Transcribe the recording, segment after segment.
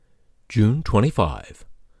June 25.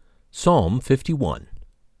 Psalm 51.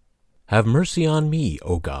 Have mercy on me,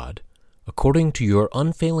 O God, according to your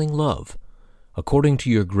unfailing love. According to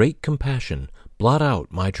your great compassion, blot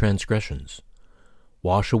out my transgressions.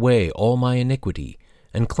 Wash away all my iniquity,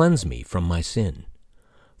 and cleanse me from my sin.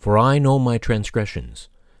 For I know my transgressions,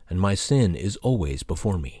 and my sin is always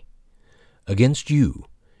before me. Against you,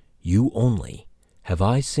 you only, have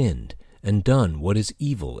I sinned, and done what is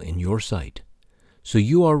evil in your sight. So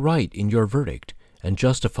you are right in your verdict, and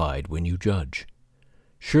justified when you judge.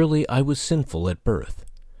 Surely I was sinful at birth,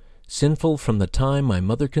 sinful from the time my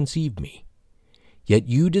mother conceived me. Yet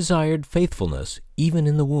you desired faithfulness even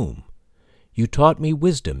in the womb. You taught me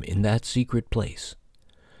wisdom in that secret place.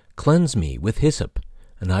 Cleanse me with hyssop,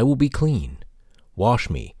 and I will be clean.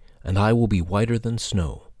 Wash me, and I will be whiter than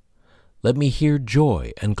snow. Let me hear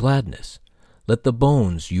joy and gladness. Let the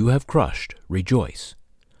bones you have crushed rejoice.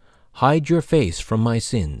 Hide your face from my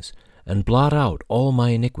sins, and blot out all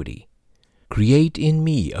my iniquity. Create in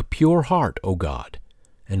me a pure heart, O God,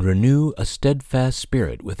 and renew a steadfast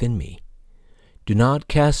spirit within me. Do not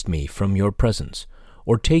cast me from your presence,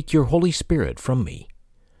 or take your Holy Spirit from me.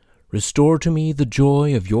 Restore to me the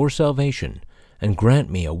joy of your salvation, and grant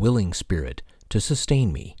me a willing spirit to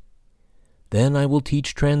sustain me. Then I will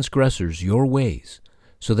teach transgressors your ways,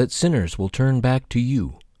 so that sinners will turn back to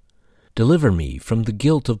you. Deliver me from the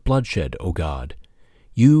guilt of bloodshed, O God,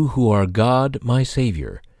 you who are God my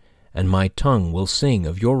Savior, and my tongue will sing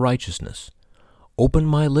of your righteousness. Open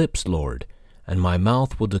my lips, Lord, and my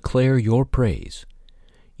mouth will declare your praise.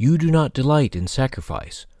 You do not delight in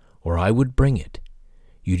sacrifice, or I would bring it.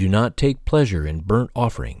 You do not take pleasure in burnt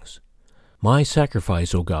offerings. My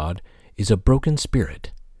sacrifice, O God, is a broken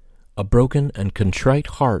spirit. A broken and contrite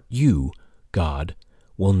heart you, God,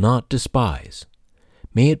 will not despise.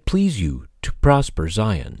 May it please you to prosper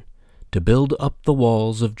Zion, to build up the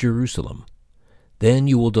walls of Jerusalem. Then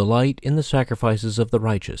you will delight in the sacrifices of the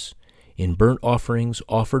righteous, in burnt offerings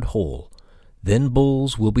offered whole. Then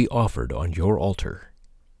bulls will be offered on your altar.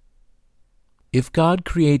 If God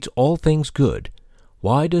creates all things good,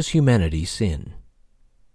 why does humanity sin?